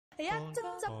Alright,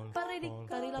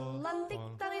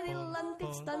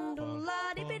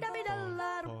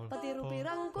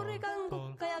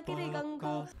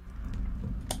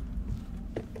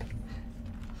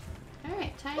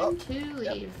 time to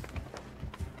leave.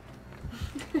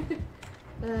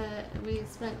 We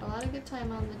spent a lot of good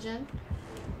time on the gen.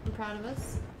 I'm proud of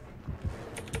us.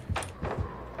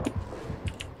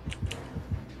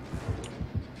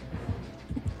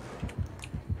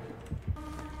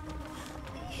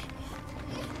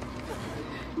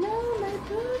 No, my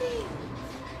booty!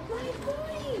 My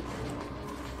booty!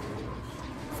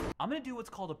 I'm gonna do what's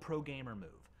called a pro gamer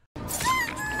move. Oh,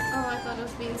 I thought I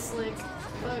was being slick.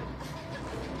 Fuck.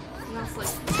 Not slick.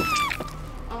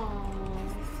 Oh,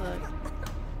 fuck.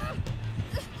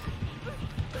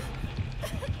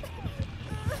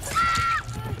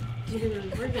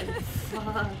 Dude, we're getting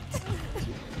fucked.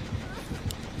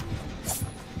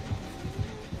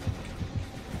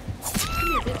 Come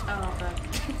here, bitch. Oh, fuck.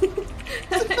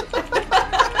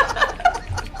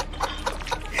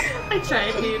 I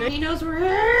tried, dude. He knows where I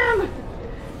am!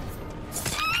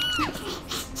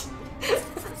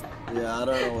 Yeah, I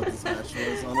don't know what this match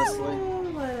was, honestly.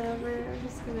 Whatever, I'm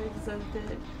just gonna accept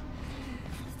it.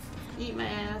 Eat my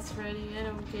ass, Freddy, I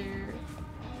don't care.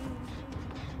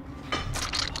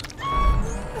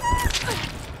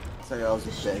 It's like I was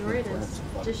Destroyed us.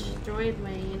 Destroyed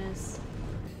my anus.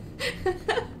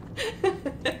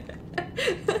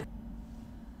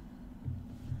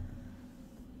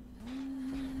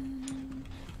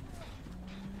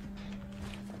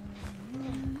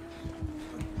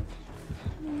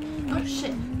 Oh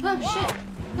shit! Oh shit!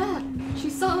 Ah! She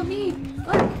saw me!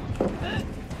 Look!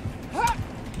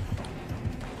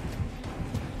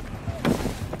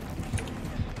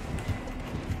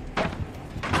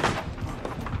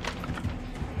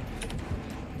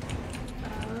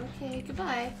 Okay,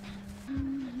 goodbye.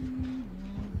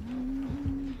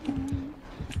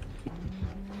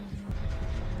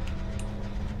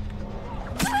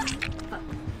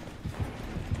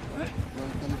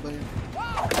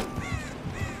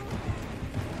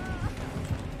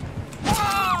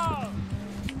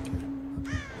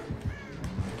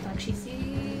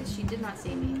 She did not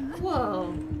see me.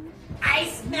 Whoa! I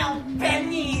smell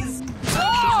pennies!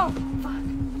 Oh! Fuck.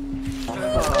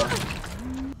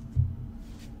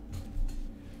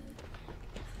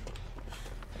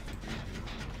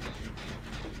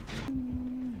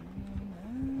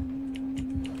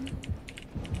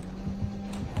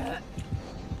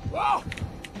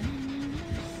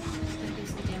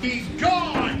 Be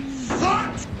gone, son!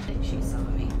 I think she saw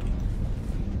me.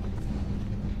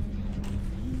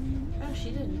 Oh,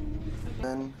 she didn't.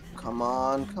 Okay. Come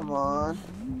on, come on.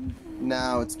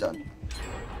 Now it's done.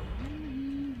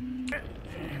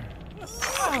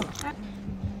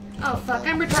 Oh fuck,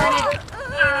 I'm retarded!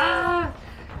 Ah!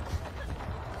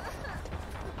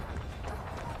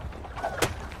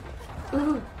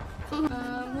 Ooh. Hold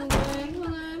on.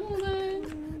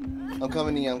 I'm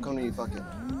coming to you, fuck it.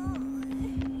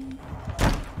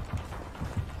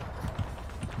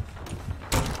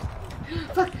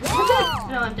 Fuck! I'm dead!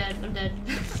 No, I'm dead. I'm dead.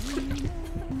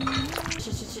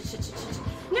 Shit.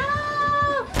 No!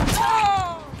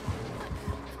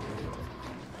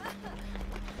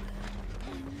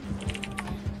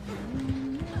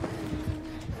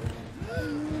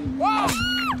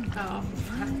 Oh,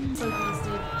 fuck. So close,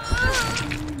 dude.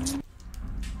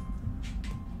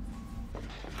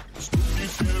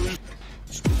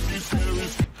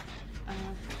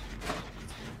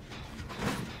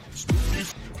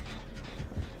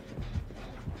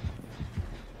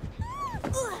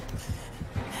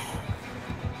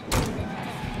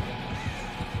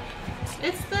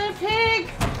 It's the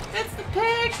pig! It's the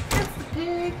pig! It's the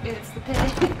pig! It's the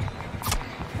pig!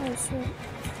 Oh shit.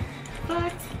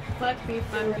 Fuck me.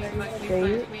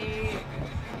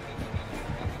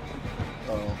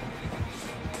 Oh.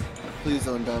 Please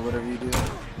don't die, whatever you do.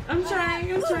 I'm trying.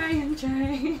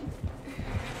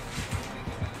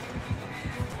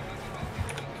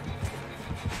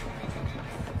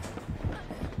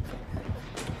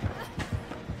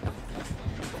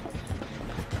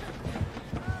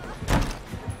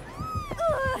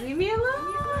 Leave me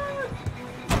alone!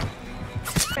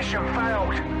 Mission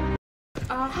failed!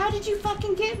 How did you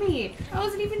fucking get me? I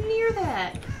wasn't even near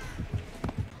that.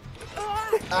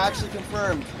 Actually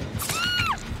confirmed.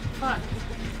 Fuck.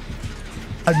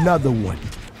 Another one.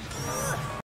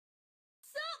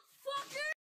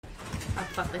 Oh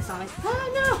fuck, they saw me.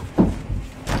 Oh no!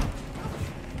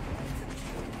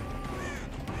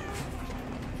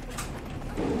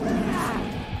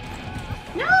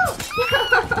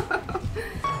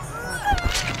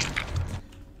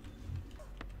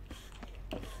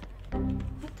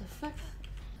 What the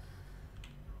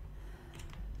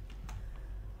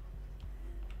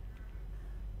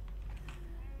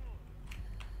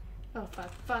Oh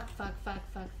fuck, fuck, fuck, fuck,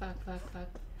 fuck, fuck, fuck, fuck.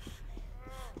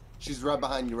 She's right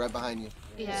behind you, right behind you.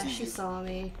 Yeah, Sees she you. saw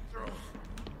me.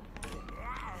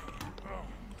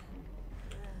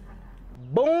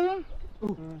 Boom,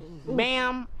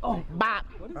 bam, bop,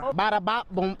 bada bop,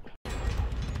 boom.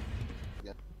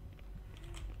 Yeah.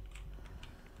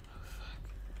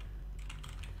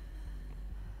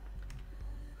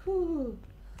 Whew.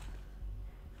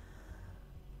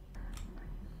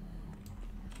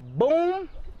 Boom,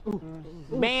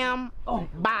 bam,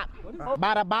 bop,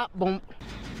 bada bop, boom.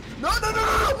 No, no, no, no,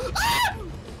 no! Ah!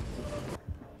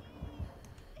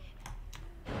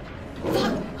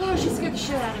 Fuck! Oh, she scared the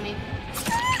shit out of me.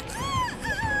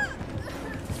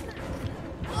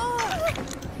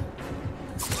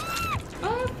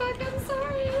 Oh fuck, I'm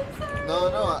sorry, I'm sorry.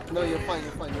 No, you're fine,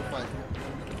 you're fine, you're fine.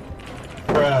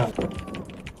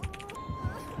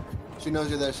 She knows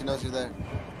you're there, she knows you're there.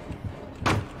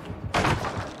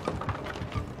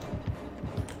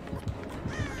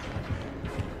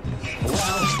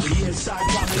 The inside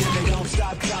coming and they don't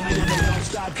stop coming and they don't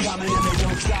stop coming and they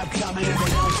don't stop coming and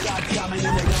they don't stop coming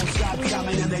and they don't stop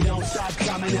coming and they don't stop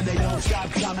coming and they don't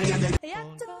stop coming and they